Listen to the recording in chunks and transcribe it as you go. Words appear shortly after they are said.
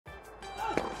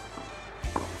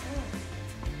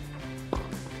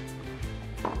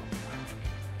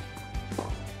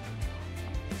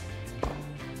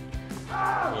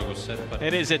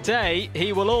It is a day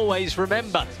he will always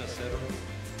remember.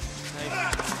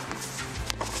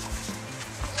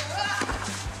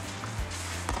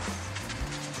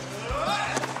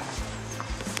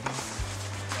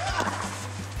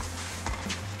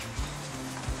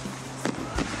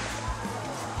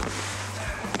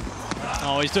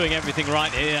 Oh, he's doing everything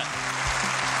right here.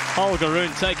 Holger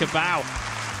Rune, take a bow.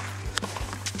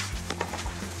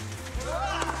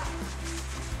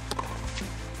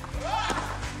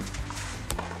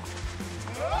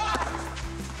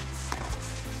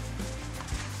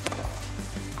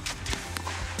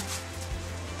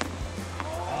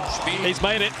 He's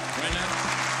made it.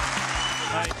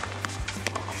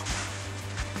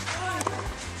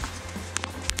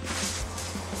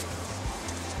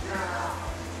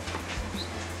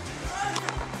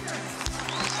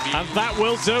 And that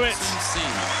will do it.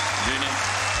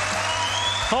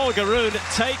 Holger Rune,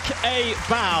 take a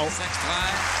bow.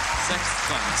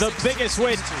 The biggest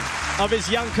win of his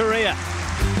young career.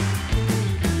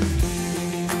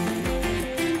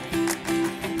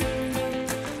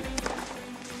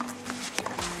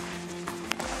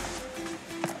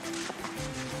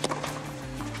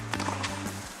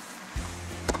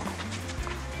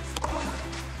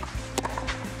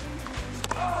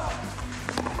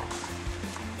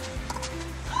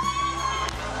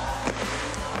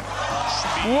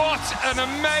 What an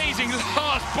amazing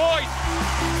last point!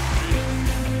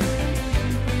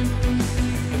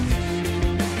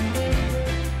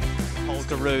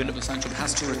 Holger Rune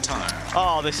has to retire.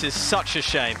 Oh, this is such a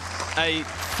shame. A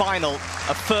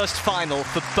first final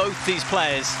for both these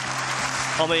players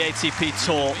on the ATP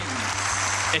Tour.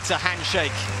 It's a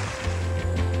handshake.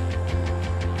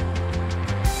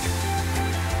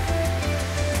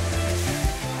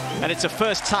 And it's a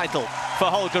first title for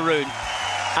Holger Rune.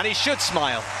 And he should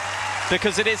smile,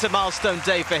 because it is a milestone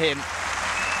day for him.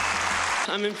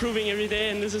 I'm improving every day,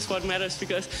 and this is what matters,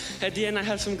 because at the end I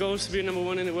have some goals to be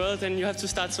 #1 in the world, and you have to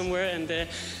start somewhere, and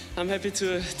I'm happy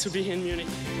to be here in Munich.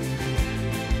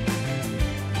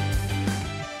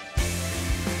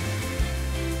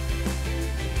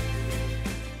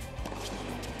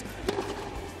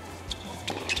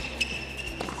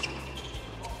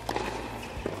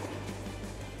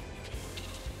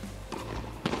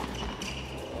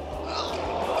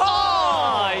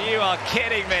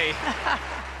 Kidding me.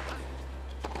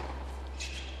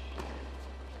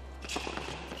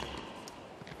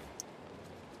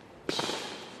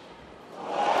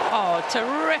 Oh,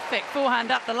 terrific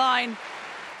forehand up the line.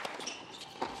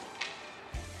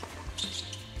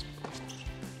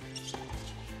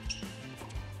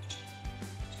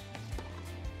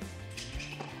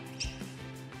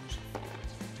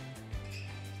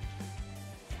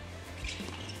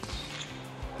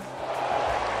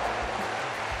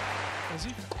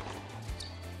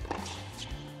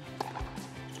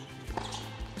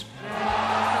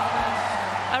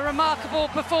 A remarkable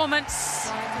performance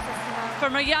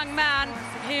from a young man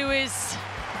who is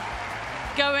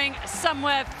going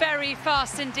somewhere very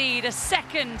fast indeed. A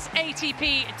second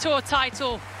ATP Tour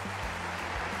title.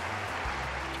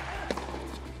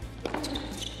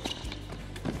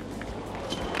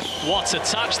 What a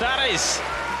touch that is.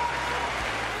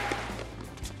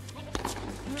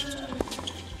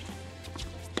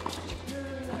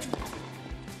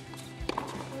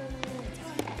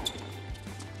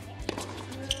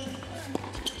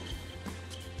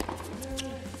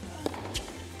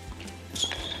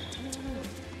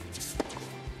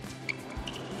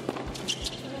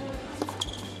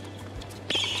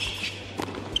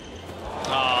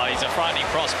 Oh, he's a frightening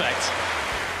prospect.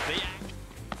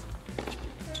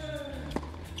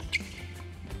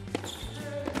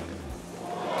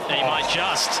 He might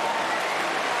just.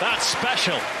 That's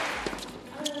special.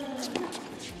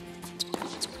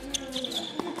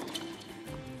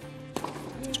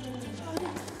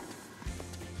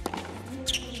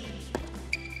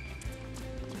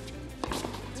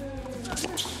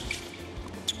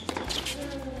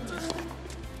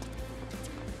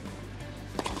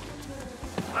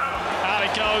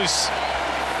 Goes.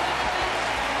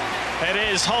 It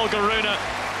is Holger Rune,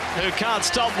 who can't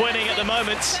stop winning at the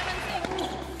moment.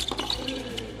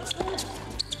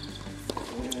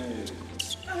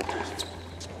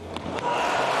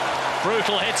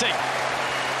 Brutal hitting.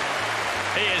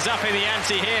 He is upping the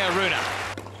ante here, Rune.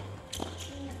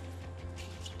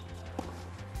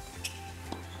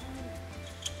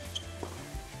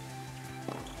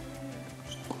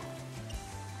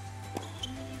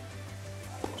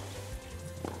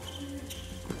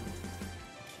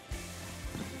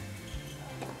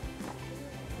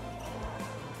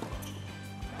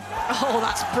 Oh,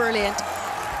 that's brilliant.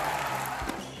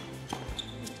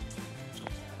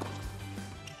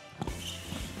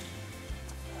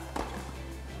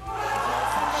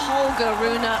 Holger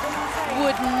Rune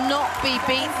would not be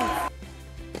beaten.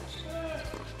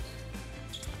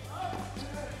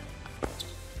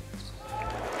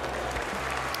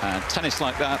 And tennis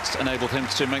like that enabled him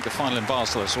to make the final in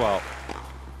Basel as well.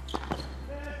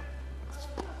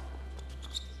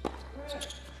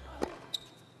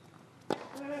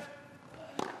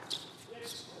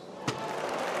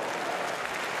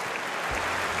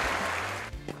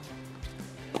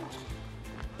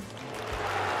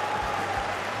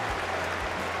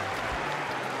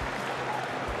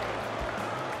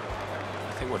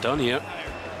 I think we're done here.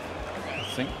 I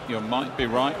think you might be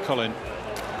right, Colin.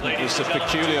 It was a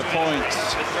peculiar point.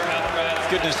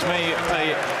 Goodness me,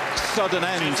 a sudden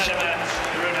end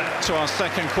to our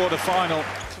second quarter-final.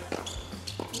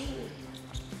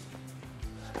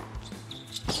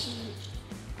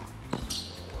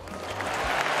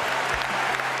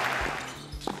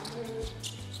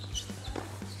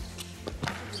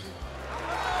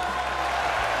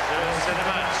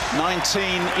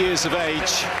 "19 years of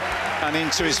age and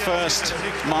into his first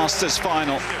Masters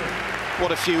final.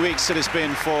 What a few weeks it has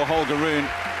been for Holger Rune.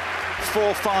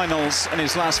 4 finals in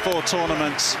his last 4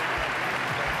 tournaments.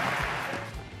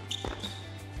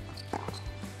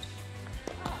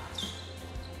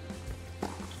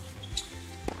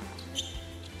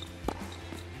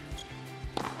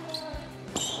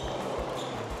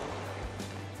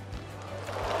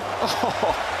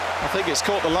 Oh, I think it's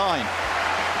caught the line.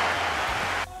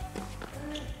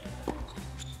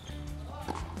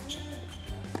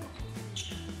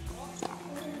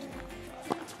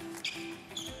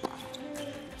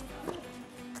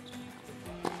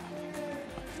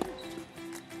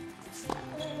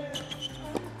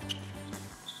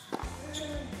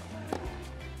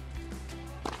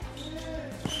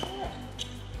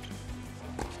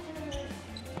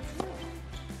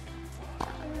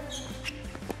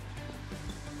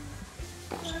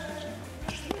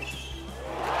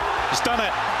 He's done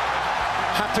it.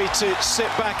 Happy to sit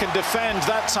back and defend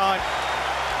that time.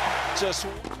 Just...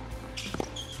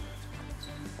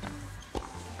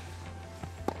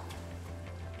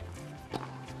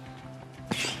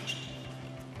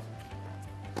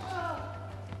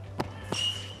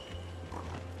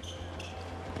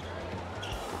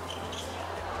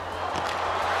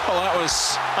 Oh, that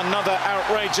was another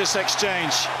outrageous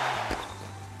exchange.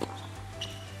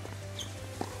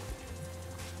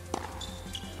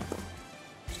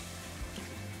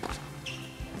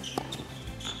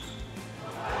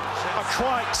 A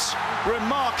quite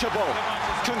remarkable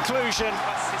conclusion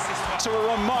to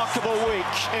a remarkable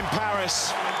week in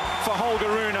Paris for Holger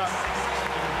Rune.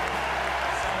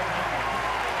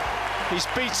 He's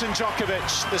beaten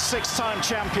Djokovic, the 6-time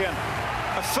champion,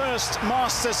 a first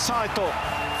Masters title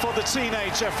for the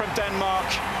teenager from Denmark,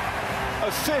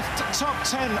 a 5th top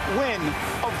 10 win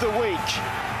of the week,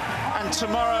 and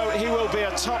tomorrow he will be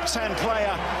a top 10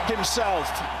 player himself.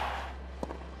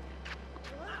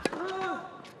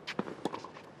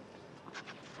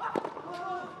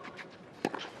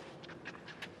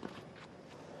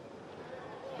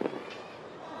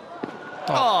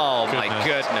 Oh, my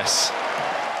goodness.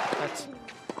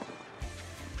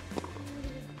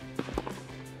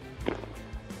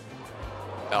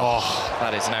 Oh,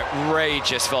 that is an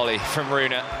outrageous volley from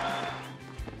Rune.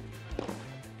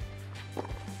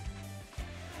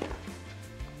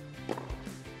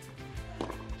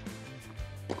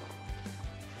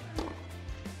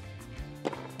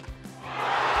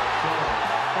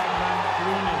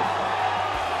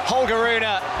 Holger Rune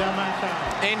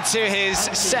into his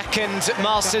second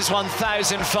Masters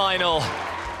 1000 final.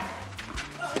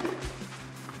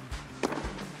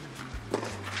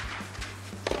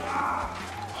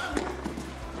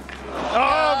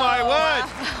 Oh, my word!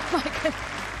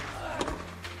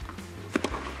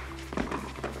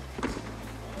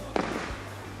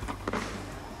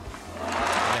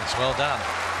 Yes, well done.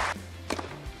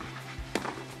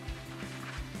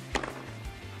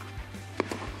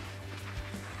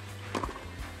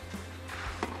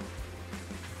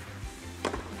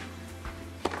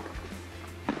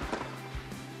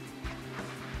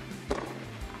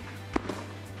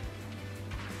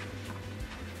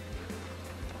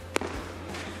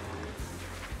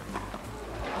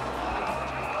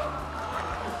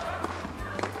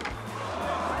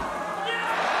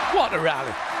 What a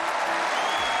rally.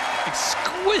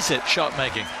 Exquisite shot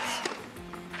making.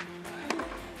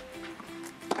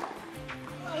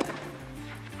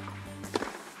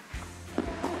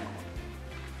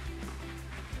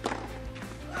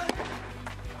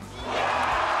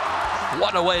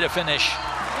 What a way to finish.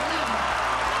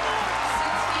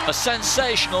 A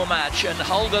sensational match, and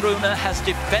Holger Rune has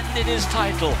defended his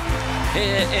title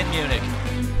here in Munich.